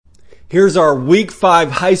Here's our Week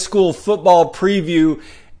 5 high school football preview.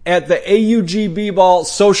 At the AUG B-Ball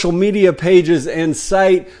social media pages and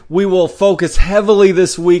site, we will focus heavily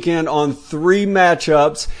this weekend on 3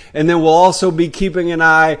 matchups, and then we'll also be keeping an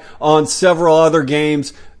eye on several other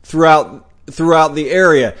games throughout the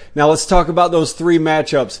area. Now let's talk about those 3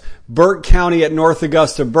 matchups. Burke County at North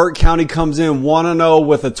Augusta. Burke County comes in 1-0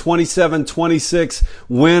 with a 27-26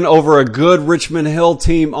 win over a good Richmond Hill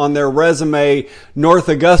team on their resume. North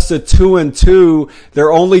Augusta 2-2.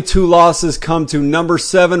 Their only 2 losses come to number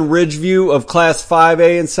 7 Ridgeview of Class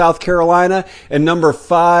 5A in South Carolina and number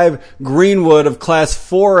 5 Greenwood of Class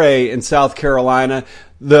 4A in South Carolina.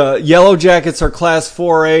 The Yellow Jackets are Class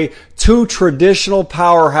 4A, 2 traditional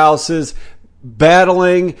powerhouses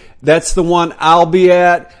battling. That's the one I'll be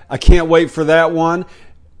at. I can't wait for that one.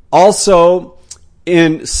 Also,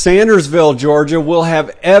 in Sandersville, Georgia, we'll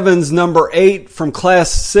have Evans, number 8 from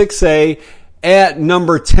Class 6A, at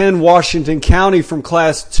number 10 Washington County from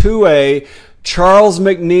Class 2A. Charles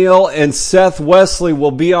McNeil and Seth Wesley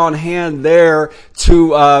will be on hand there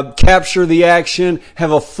to capture the action.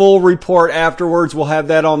 Have a full report afterwards. We'll have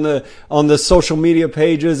that on the social media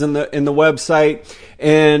pages and the website,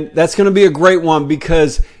 and that's going to be a great one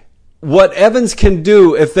because what Evans can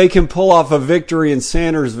do if they can pull off a victory in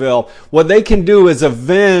Sandersville, what they can do is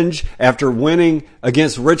avenge, after winning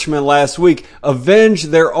against Richmond last week, avenge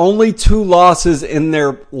their only 2 losses in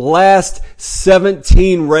their last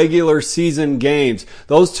 17 regular season games.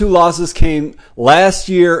 Those 2 losses came last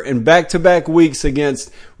year in back-to-back weeks against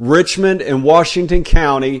Richmond and Washington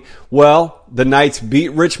County. Well, the Knights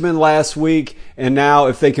beat Richmond last week, and now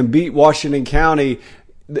if they can beat Washington County,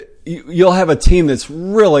 you'll have a team that's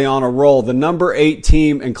really on a roll. The number 8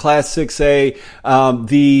 team in Class 6A,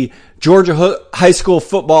 the Georgia High School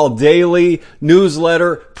Football Daily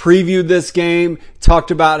newsletter previewed this game,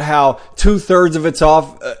 talked about how 2/3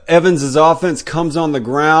 of Evans' offense comes on the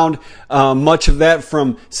ground, much of that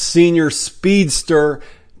from senior speedster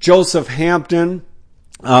Joseph Hampton.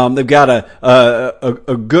 They've got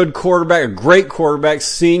a good quarterback, a great quarterback,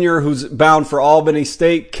 senior who's bound for Albany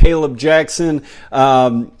State, Caleb Jackson.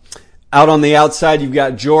 Out on the outside, you've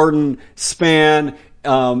got Jordan Spann,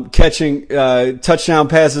 catching touchdown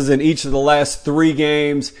passes in each of the last 3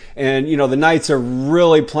 games. And, the Knights are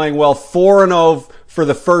really playing well. 4-0 for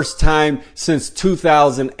the first time since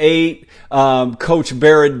 2008. Coach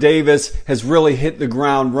Barrett Davis has really hit the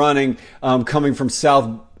ground running, coming from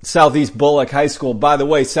Southeast Bullock High School. By the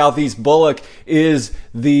way, Southeast Bullock is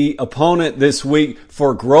the opponent this week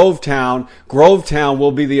for Grovetown. Grovetown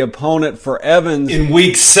will be the opponent for Evans in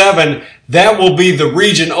Week 7. That will be the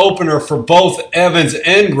region opener for both Evans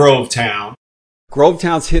and Grovetown.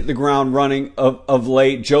 Grovetown's hit the ground running of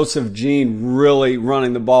late. Joseph Jean really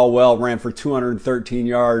running the ball well, ran for 213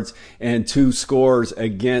 yards and 2 scores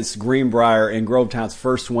against Greenbrier in Grovetown's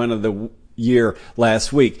first win of the year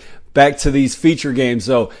last week. Back to these feature games,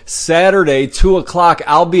 though. Saturday, 2 o'clock,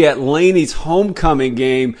 I'll be at Laney's homecoming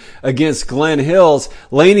game against Glen Hills.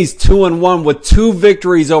 Laney's 2-1 with 2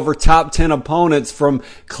 victories over top 10 opponents from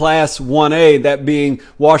Class 1A, that being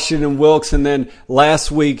Washington Wilkes, and then last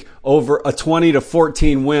week over a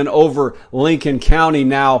 20-14 win over Lincoln County.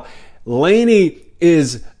 Now, Laney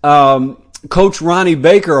is Coach Ronnie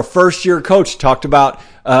Baker, a first-year coach, talked about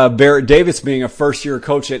Barrett Davis being a first-year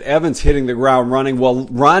coach at Evans hitting the ground running. Well,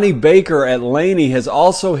 Ronnie Baker at Laney has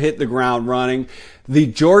also hit the ground running. The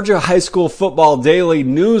Georgia High School Football Daily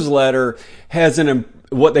newsletter has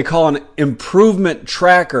what they call an improvement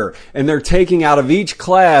tracker, and they're taking out of each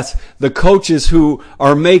class the coaches who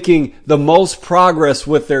are making the most progress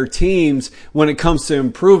with their teams when it comes to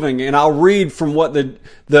improving. And I'll read from what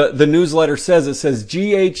the newsletter says. It says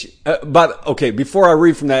before I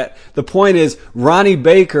read from that, the point is Ronnie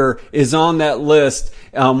Baker is on that list.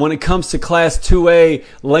 When it comes to Class 2A,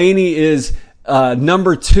 Laney is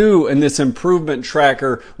number 2 in this improvement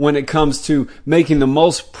tracker when it comes to making the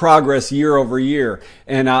most progress year over year.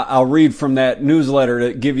 And I'll read from that newsletter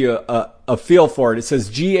to give you a feel for it. It says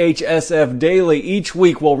GHSF Daily each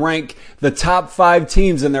week will rank the top 5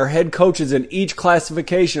 teams and their head coaches in each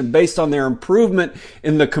classification based on their improvement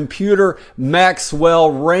in the computer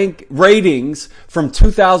Maxwell ratings from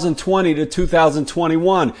 2020 to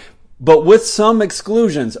 2021. But with some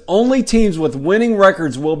exclusions, only teams with winning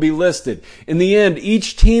records will be listed. In the end,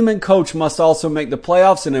 each team and coach must also make the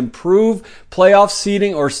playoffs and improve playoff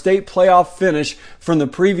seeding or state playoff finish from the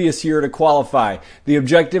previous year to qualify. The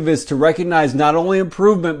objective is to recognize not only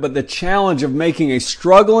improvement, but the challenge of making a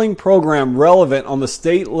struggling program relevant on the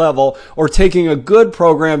state level or taking a good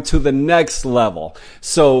program to the next level.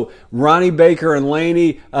 So Ronnie Baker and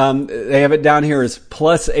Laney, they have it down here as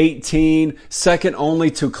plus 18, second only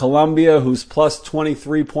to Columbia Columbia, who's plus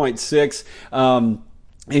 23.6.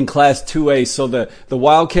 In Class 2A. So the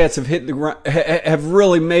Wildcats have have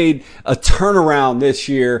really made a turnaround this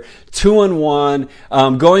year. 2-1,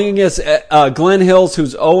 going against Glen Hills,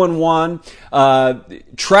 who's 0-1.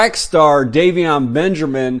 Track star Davion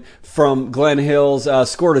Benjamin from Glen Hills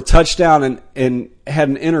scored a touchdown and had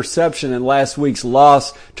an interception in last week's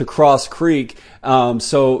loss to Cross Creek.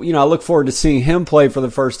 So, I look forward to seeing him play for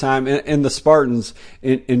the first time and the Spartans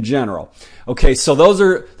in general. Okay, so those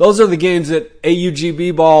are the games that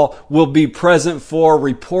AUGB ball will be present for,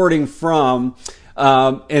 reporting from.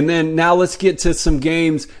 And then now let's get to some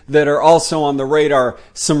games that are also on the radar.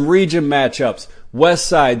 Some region matchups.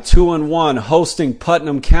 Westside 2-1 hosting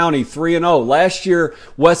Putnam County 3-0. Last year,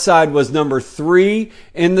 Westside was number 3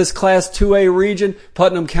 in this Class 2A region.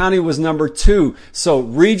 Putnam County was number 2. So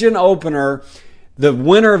region opener. The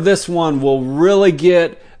winner of this one will really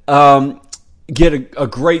get a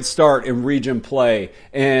great start in region play.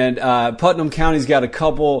 And Putnam County's got a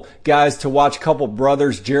couple guys to watch, a couple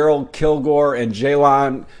brothers, Gerald Kilgore and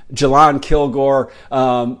Jalon Kilgore,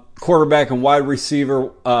 quarterback and wide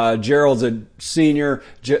receiver. Gerald's a senior.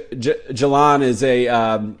 Jalon is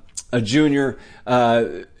a junior.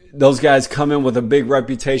 Those guys come in with a big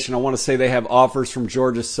reputation. I want to say they have offers from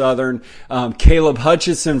Georgia Southern. Caleb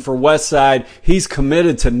Hutchison for Westside. He's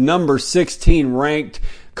committed to number 16 ranked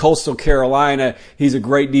Coastal Carolina. He's a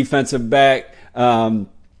great defensive back.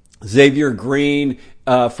 Xavier Green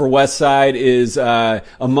for Westside is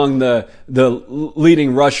among the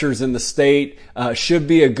leading rushers in the state. Should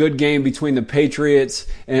be a good game between the Patriots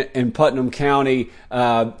and Putnam County.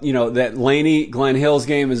 That Laney Glen Hills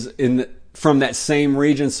game is from that same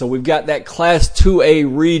region. So we've got that Class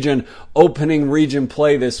 2A region opening region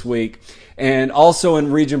play this week. And also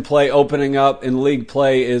in region play, opening up in league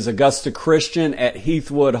play, is Augusta Christian at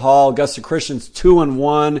Heathwood Hall. Augusta Christian's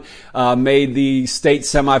 2-1, made the state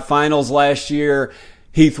semifinals last year.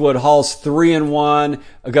 Heathwood Hall's 3-1.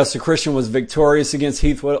 Augusta Christian was victorious against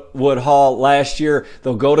Heathwood Hall last year.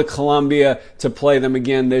 They'll go to Columbia to play them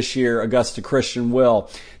again this year. Augusta Christian will.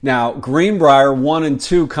 Now, Greenbrier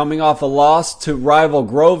 1-2, coming off a loss to rival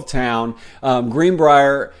Grovetown.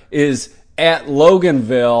 Greenbrier is at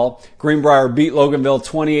Loganville. Greenbrier beat Loganville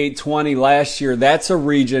 28-20 last year. That's a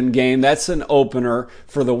region game. That's an opener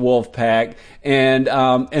for the Wolfpack. And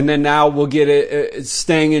then now we'll get it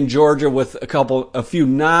staying in Georgia with a few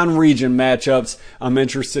non-region matchups I'm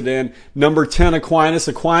interested in. Number 10, Aquinas.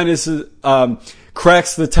 Aquinas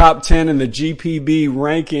cracks the top 10 in the GPB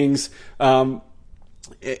rankings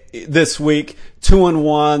this week.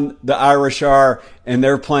 2-1, the Irish are, and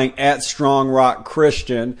they're playing at Strong Rock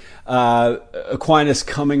Christian. Aquinas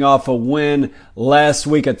coming off a win last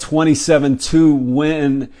week, a 27-2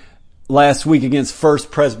 win last week against First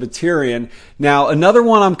Presbyterian. Now, another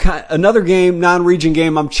game, non-region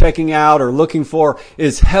game I'm checking out or looking for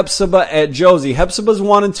is Hephzibah at Josie. Hephzibah's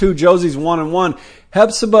 1-2, Josie's 1-1.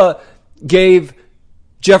 Hephzibah gave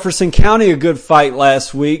Jefferson County a good fight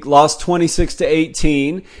last week, lost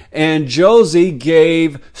 26-18, and Josie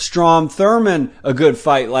gave Strom Thurmond a good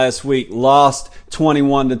fight last week, lost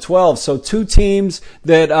 21-12. So two teams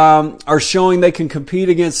that are showing they can compete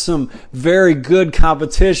against some very good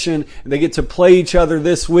competition. They get to play each other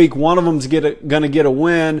this week. One of them's going to get a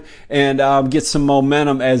win and get some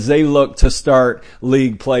momentum as they look to start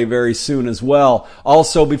league play very soon as well.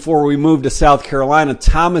 Also, before we move to South Carolina,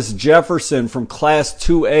 Thomas Jefferson from Class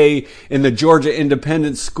 2A in the Georgia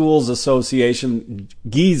Independent Schools Association,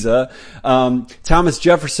 GISA. Thomas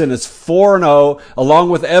Jefferson is 4-0, along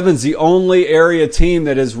with Evans, the only area team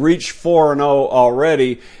that has reached 4-0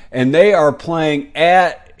 already, and they are playing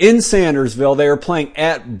in Sandersville. They are playing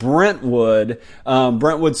at Brentwood.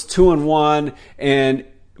 Brentwood's 2-1, and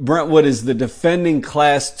Brentwood is the defending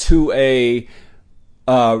Class 2A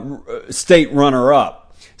state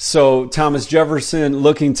runner-up. So Thomas Jefferson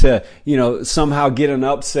looking to, somehow get an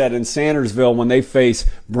upset in Sandersville when they face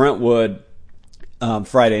Brentwood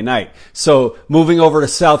Friday night. So moving over to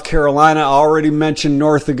South Carolina, I already mentioned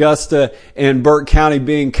North Augusta and Burke County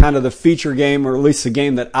being kind of the feature game, or at least the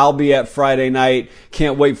game that I'll be at Friday night.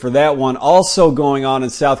 Can't wait for that one. Also going on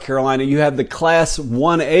in South Carolina, you have the Class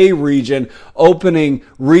 1A region opening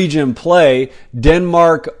region play.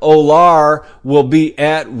 Denmark Olar will be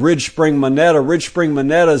at Ridge Spring Monetta. Ridge Spring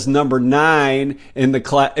Monetta is number 9 in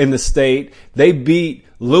the state. They beat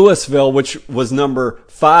Louisville, which was number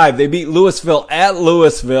 5. They beat Louisville at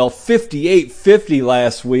Louisville 58-50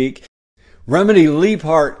 last week. Remedy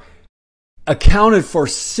Leaphart accounted for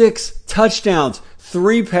 6 touchdowns,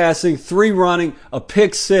 3 passing, 3 running, a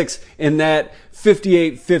pick 6 in that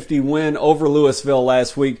 58-50 win over Louisville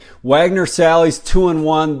last week. Wagner Sally's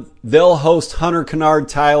 2-1. They'll host Hunter Kennard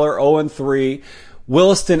Tyler 0-3.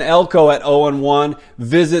 Williston Elko at 0-1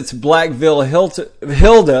 visits Blackville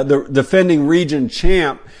Hilda, the defending region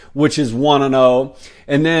champ, which is 1-0.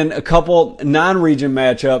 And then a couple non-region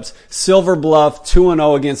matchups. Silver Bluff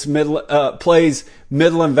 2-0 against plays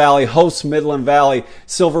Midland Valley, hosts Midland Valley.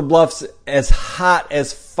 Silver Bluff's as hot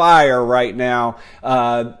as fire right now.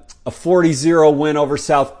 A 40-0 win over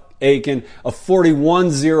South Aiken, a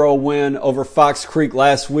 41-0 win over Fox Creek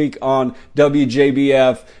last week on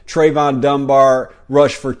WJBF. Trayvon Dunbar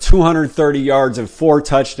rushed for 230 yards and 4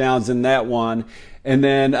 touchdowns in that one. And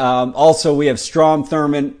then also we have Strom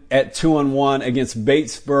Thurmond at 2-1 against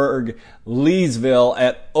Batesburg Leesville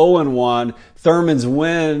at 0-1. Thurmond's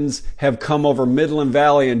wins have come over Midland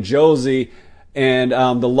Valley and Josie, and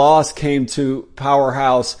the loss came to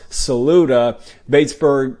Powerhouse Saluda.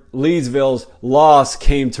 Batesburg Leesville's loss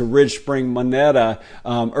came to Ridge Spring Monetta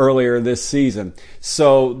earlier this season.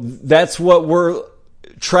 So that's what we're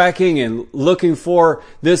tracking and looking for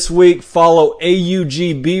this week. Follow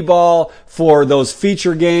AUG B-Ball for those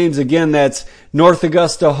feature games. Again, that's North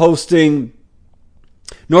Augusta hosting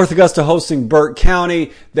Burke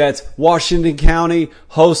County. That's Washington County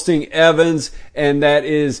hosting Evans. And that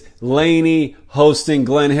is Laney hosting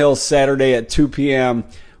Glen Hill Saturday at 2 p.m.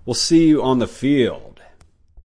 We'll see you on the field.